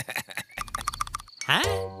 Hæ?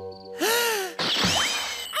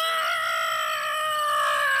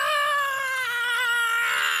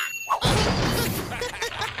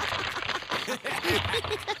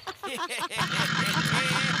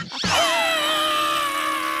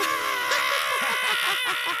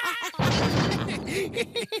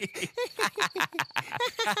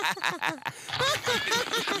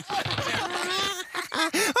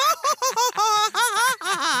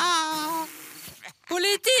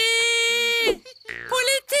 Politi!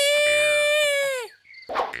 Politi!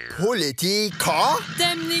 Politi hva?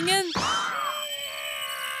 Demningen!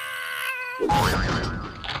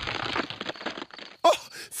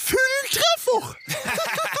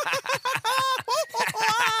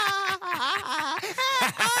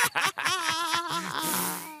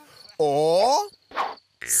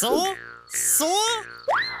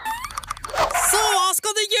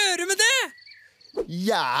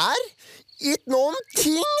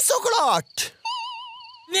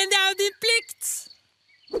 Men det jo din plikt!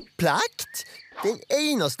 Plekt? Den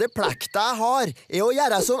eneste plekta jeg har, å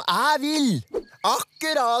gjøre som jeg vil.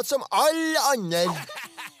 Akkurat som alle andre.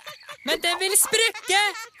 Men den vil sprekke,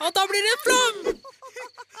 og da blir det flom!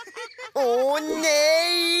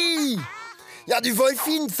 Nei! Ja, du får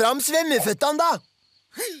finne fram svømmeføttene, da.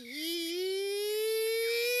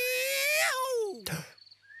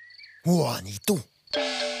 Juanito.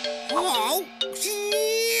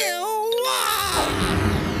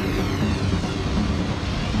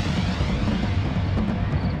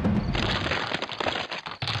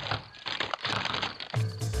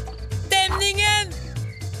 Demningen!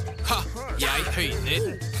 Ha, jeg høyner.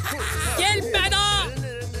 Hjelp meg da!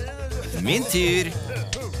 Min tur.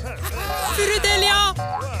 Frudelia!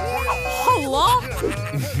 Halla!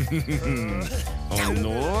 Og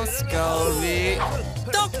nå skal vi...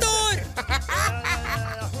 Doktor!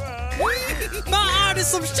 Hva det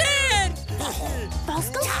som skjer? Hva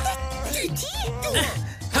skal dette bety?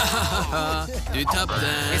 Du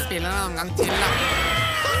tappte. Vi spiller en annen gang til, da.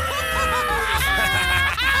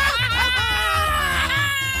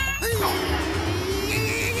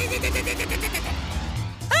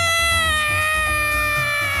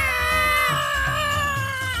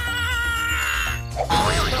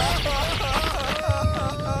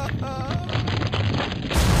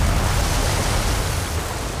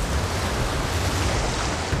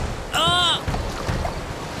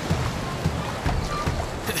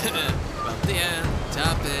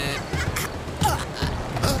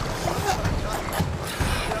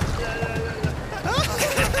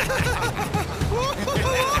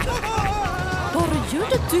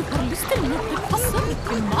 Du har lyst til når det passer,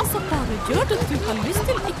 ikke mas og bare gjør det du har lyst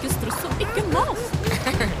til, ikke stress og ikke mas.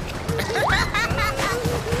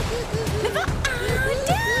 Men hva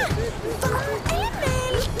det? Vann eller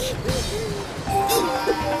melk?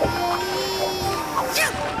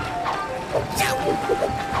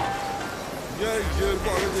 Jeg gjør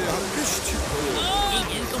bare det jeg har lyst til.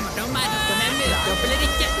 Ingen kommer til å merke om jeg møter opp eller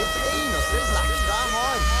ikke. Det eneste plekta jeg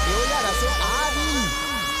har, å gjøre som jeg vil.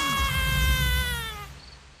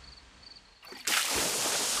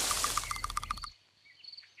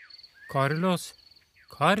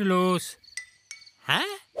 Carlos. Hæ?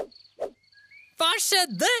 Hva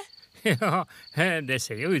skjedde? Ja, det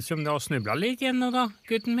ser jo ut som det har snublet litt igjen nå da,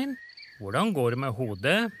 gutten min. Hvordan går det med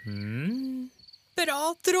hodet? Bra,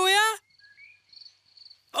 tror jeg.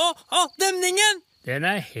 Demningen! Den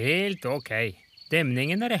helt ok.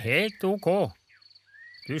 Demningen helt ok.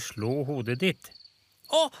 Du slo hodet ditt.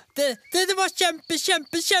 Det var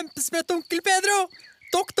kjempesmett, onkel Pedro.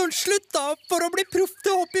 Doktoren slutta for å bli proff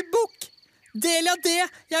til å hoppe i bukk.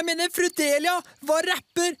 Jeg mener Frudelia, var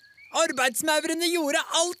rapper. Arbeidsmaurene gjorde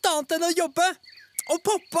alt annet enn å jobbe. Og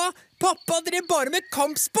pappa drev bare med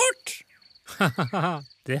kampsport.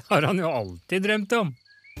 Det har han jo alltid drømt om.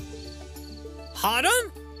 Har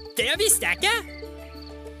han? Det visste jeg ikke.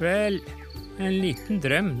 Vel, en liten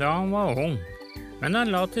drøm da han var ung. Men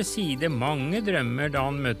han la til side mange drømmer da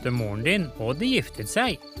han møtte moren din, og de giftet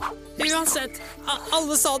seg. Uansett,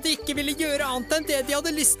 alle sa de ikke ville gjøre annet enn det de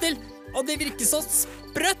hadde lyst til, og det virket så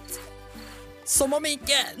sprøtt. Som om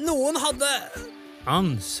ikke noen hadde...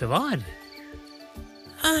 Ansvar?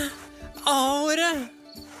 Aure.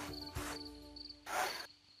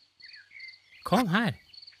 Kom her,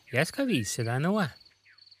 jeg skal vise deg noe.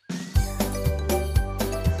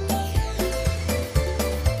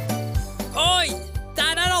 Oi,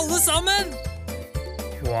 der alle sammen!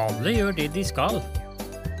 Og alle gjør det de skal.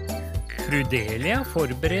 Frudelia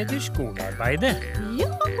forbereder skolearbeidet.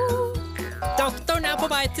 Doktoren på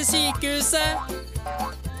vei til sykehuset.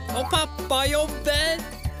 Og pappa jobber.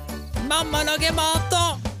 Mamma lager mat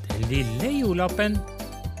og... Den lille jordlappen.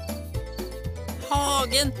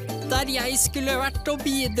 Hagen, der jeg skulle vært og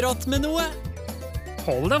bidratt med noe.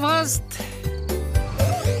 Hold deg fast.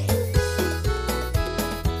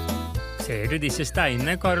 Ser du disse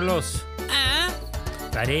steinene, Carlos?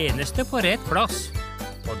 Hver eneste på rett plass.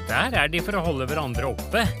 Og der de for å holde hverandre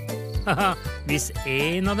oppe. Hvis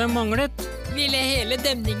en av dem manglet, ville hele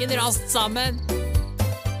demningen rast sammen.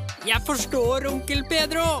 Jeg forstår, onkel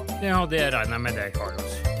Pedro. Det hadde jeg regnet med deg,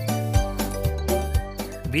 Carlos.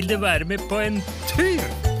 Vil du være med på en tur?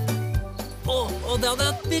 Og det hadde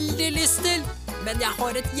jeg hatt veldig lyst til. Men jeg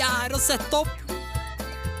har et gjerde å sette opp.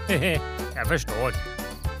 Jeg forstår.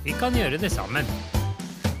 Vi kan gjøre det sammen.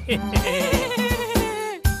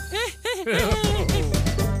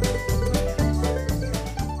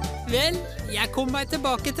 Vel, jeg kom meg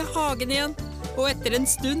tilbake til hagen igjen, og etter en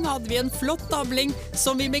stund hadde vi en flott avling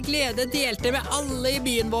som vi med glede delte med alle i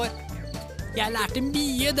byen vår. Jeg lærte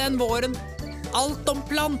mye den våren, alt om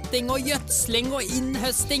planting og gjødsling og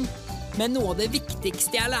innhøsting. Men noe av det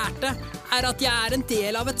viktigste jeg lærte, at jeg en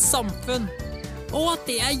del av et samfunn. Og at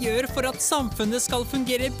det jeg gjør for at samfunnet skal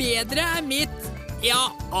fungere bedre, mitt,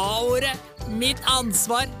 A-ordet, mitt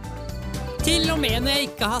ansvar. Til og med når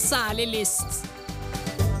jeg ikke har særlig lyst.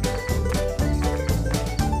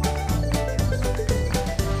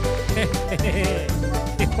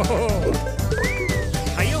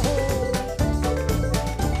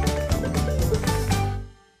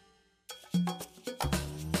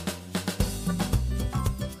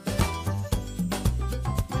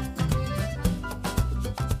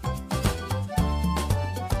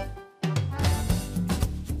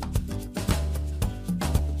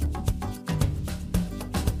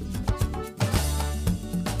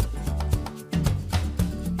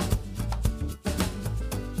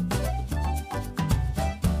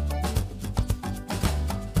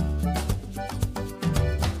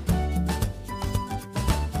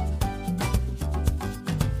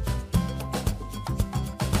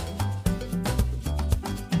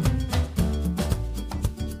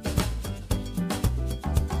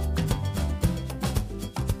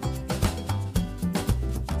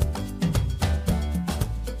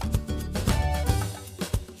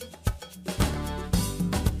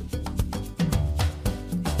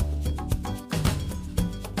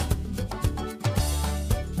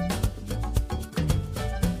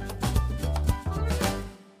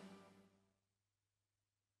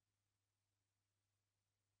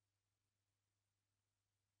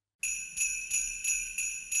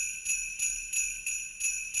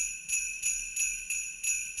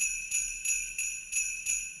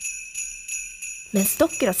 Mens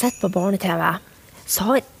dere har sett på barne-TV, så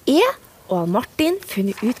har jeg og Martin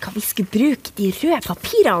funnet ut hva vi skulle bruke de røde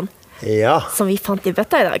papirene som vi fant i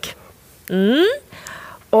bøtta i dag.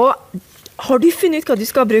 Og har du funnet ut hva du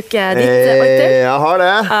skal bruke ditt ark til? Jeg har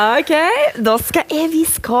det. Ok, da skal jeg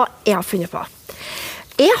vise hva jeg har funnet på.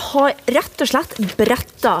 Jeg har rett og slett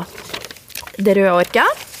brettet det røde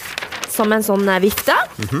arket som en sånn vifte.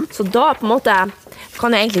 Så da på en måte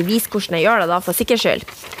kan jeg egentlig vise hvordan jeg gjør det da, for sikkerhets skyld.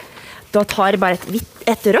 Da tar jeg bare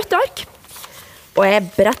et rødt ark, og jeg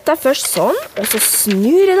bretter først sånn, og så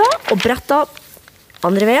snur jeg da, og bretter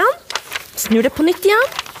andre veien. Snur det på nytt igjen,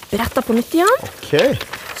 bretter på nytt igjen.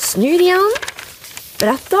 Snur igjen,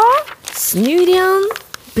 bretter, snur igjen,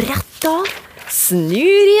 bretter,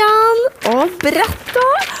 snur igjen, og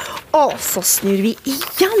bretter. Og så snur vi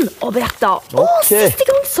igjen og bretter. Og siste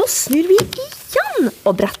gang så snur vi igjen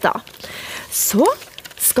og bretter. Så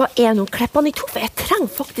skal jeg nå klippe den i to, for jeg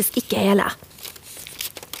trenger faktisk ikke hele.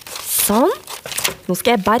 Sånn. Nå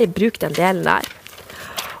skal jeg bare bruke den delen der.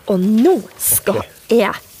 Og nå skal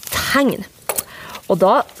jeg tegne. Og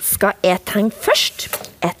da skal jeg tegne først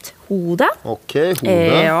et hode. Hode.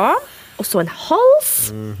 Ja. Og så en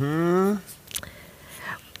hals.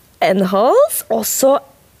 En hals, og så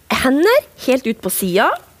hender helt ut på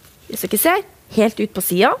siden. Hvis dere ser, helt ut på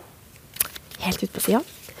siden. Helt ut på siden.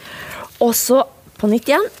 Og så på nytt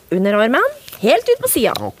igjen, under armen, helt ut på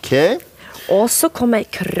siden. Og så kommer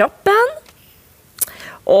kroppen,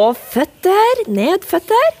 og føtter,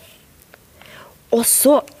 nedføtter. Og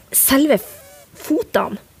så selve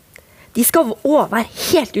fotene. De skal også være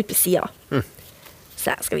helt ut på siden.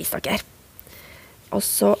 Så jeg skal vise dere. Og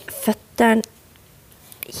så føtteren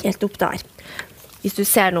helt opp der. Hvis du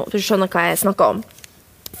ser noe, du skjønner hva jeg snakker om.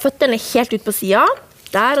 Føtterne helt ut på siden,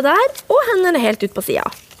 der, og hendene helt ut på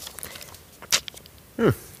siden.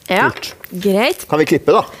 Ja, greit. Kan vi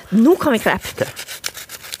klippe da? Nå kan vi klippe.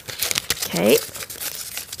 Ok.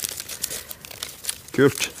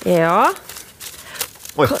 Kult. Ja.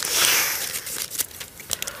 Oi.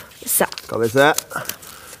 Se. Skal vi se.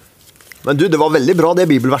 Men du, det var veldig bra det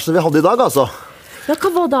bibelverset vi hadde i dag, altså. Ja, hva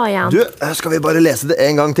var da igjen? Du, skal vi bare lese det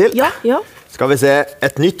en gang til? Ja. Skal vi se.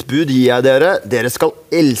 Et nytt bud gir jeg dere. Dere skal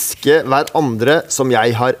elske hver andre som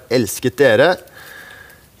jeg har elsket dere.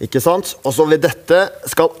 Ikke sant? Og så ved dette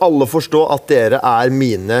skal alle forstå at dere er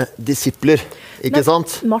mine disipler. Ikke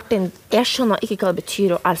sant? Martin, jeg skjønner ikke hva det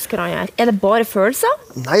betyr å elske hverandre. Er det bare følelser?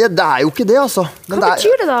 Nei, det er jo ikke det, altså. Men Hva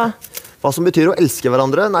betyr det da? Hva som betyr å elske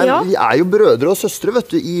hverandre? Nei, vi er jo brødre og søstre,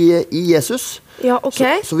 vet du, i Jesus. Ja, ok.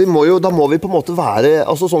 Så da må vi på en måte være,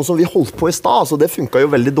 altså sånn som vi holdt på i stad, altså det funket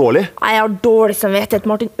jo veldig dårlig. Nei, jeg har dårlig samvittighet,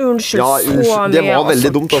 Martin. Unnskyld så mye. Det var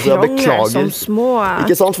veldig dumt, altså jeg beklager. Som små.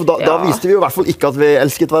 Ikke sant? For da viste vi jo i hvert fall ikke at vi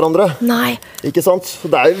elsket hverandre. Nei. Ikke sant? Så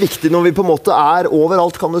det er jo viktig når vi på en måte er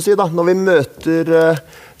overalt, kan du si da, når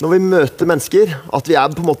vi møter mennesker, at vi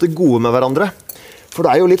er på en måte gode med hverandre. For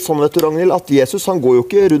det er jo litt sånn, vet du, Ragnhild, at Jesus, han går jo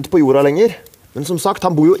ikke rundt på jorda lenger. Men som sagt,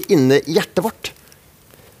 han bor jo inne i hjertet vårt.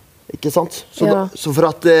 Ikke sant? Så, Ja. så for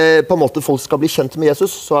at på en måte folk skal bli kjent med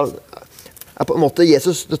Jesus, så er på en måte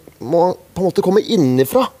Jesus må på en måte komme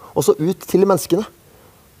innifra, og så ut til menneskene.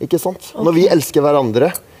 Ikke sant? Når vi elsker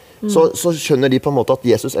hverandre, så skjønner de på en måte at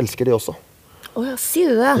Jesus elsker de også. Åja,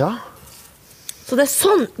 sier du det? Ja. Så det er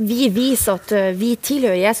sånn vi viser at vi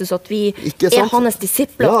tilhører Jesus, at vi Ikke er sant? hans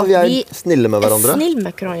disipler. Ja, at vi er snille med hverandre. Er snille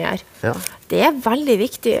med hverandre. Ja. Det er veldig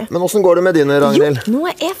viktig. Men hvordan går det med dine, Ragnhild? Jo, nå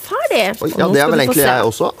er jeg ferdig. Oi, Og ja, nå det er skal vel du få egentlig se. jeg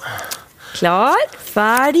også. Klar,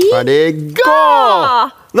 ferdig, Ferdig, gå!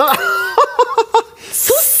 Nei.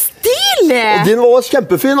 Så stilig! Din var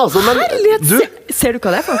kjempefin, altså, men Herlighet, du, ser du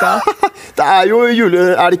hva det er for noe? det er jo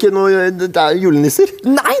er det ikke noe, det er julenisser?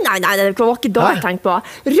 Nei, det var ikke da jeg tenkte på.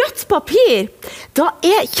 Rødt papir, da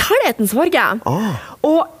er kjærlighetens farge.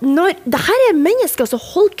 Og når dette er mennesker som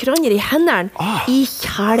holder hverandre i hendene i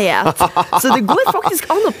kjærlighet. Så det går faktisk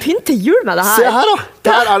an å pynte jul med det her. Se her da,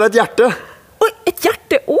 der er det et hjerte. Oi, et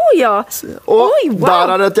hjerte, ja. Og Oi, wow.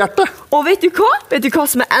 der er det et hjerte. Og vet du hva? Vet du hva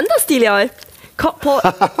som er enda stiligere? På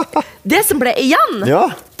det som ble igjen,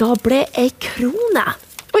 da ble ei krone.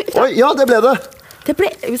 Oi, ja, det ble det. Det ble,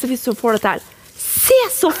 hvis vi så får det til. Se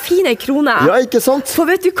så fin ei krone. Ja, ikke sant? For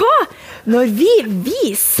vet du hva? Når vi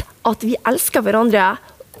viser at vi elsker hverandre,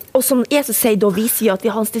 og som Jesus sier, da viser vi at vi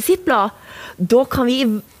er hans disipler, da kan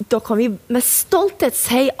vi med stolthet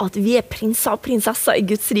si at vi er prinser og prinsesser i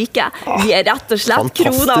Guds rike. Vi er rett og slett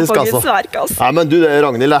krona på Guds verk. Altså. Nei, men du,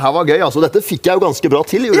 Ragnhild, det her var gøy. Altså, dette fikk jeg jo ganske bra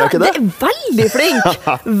til, gjorde jeg ikke det? Ja, det er veldig flink.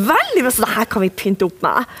 Veldig, men så det her kan vi pynte opp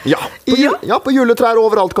med. Ja, på juletrær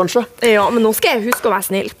overalt, kanskje. Ja, men nå skal jeg huske å være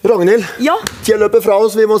snill. Ragnhild, tida løper fra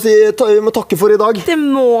oss. Vi må takke for i dag. Det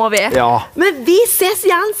må vi. Ja. Men vi ses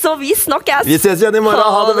igjen, så vi snakkes. Vi ses igjen i morgen.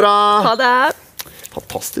 Ha det bra. Ha det.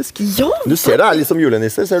 Fantastisk. Ja. Du ser det er liksom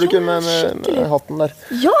julenisser, ser du ikke med hatten der?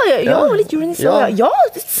 Ja, litt julenisse. Ja.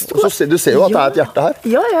 Og så du ser jo at det er et hjerte her.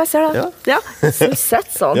 Ja, jeg ser det. Ja. Så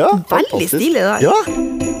sett sånn. Veldig stilig der.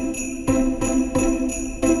 Ja.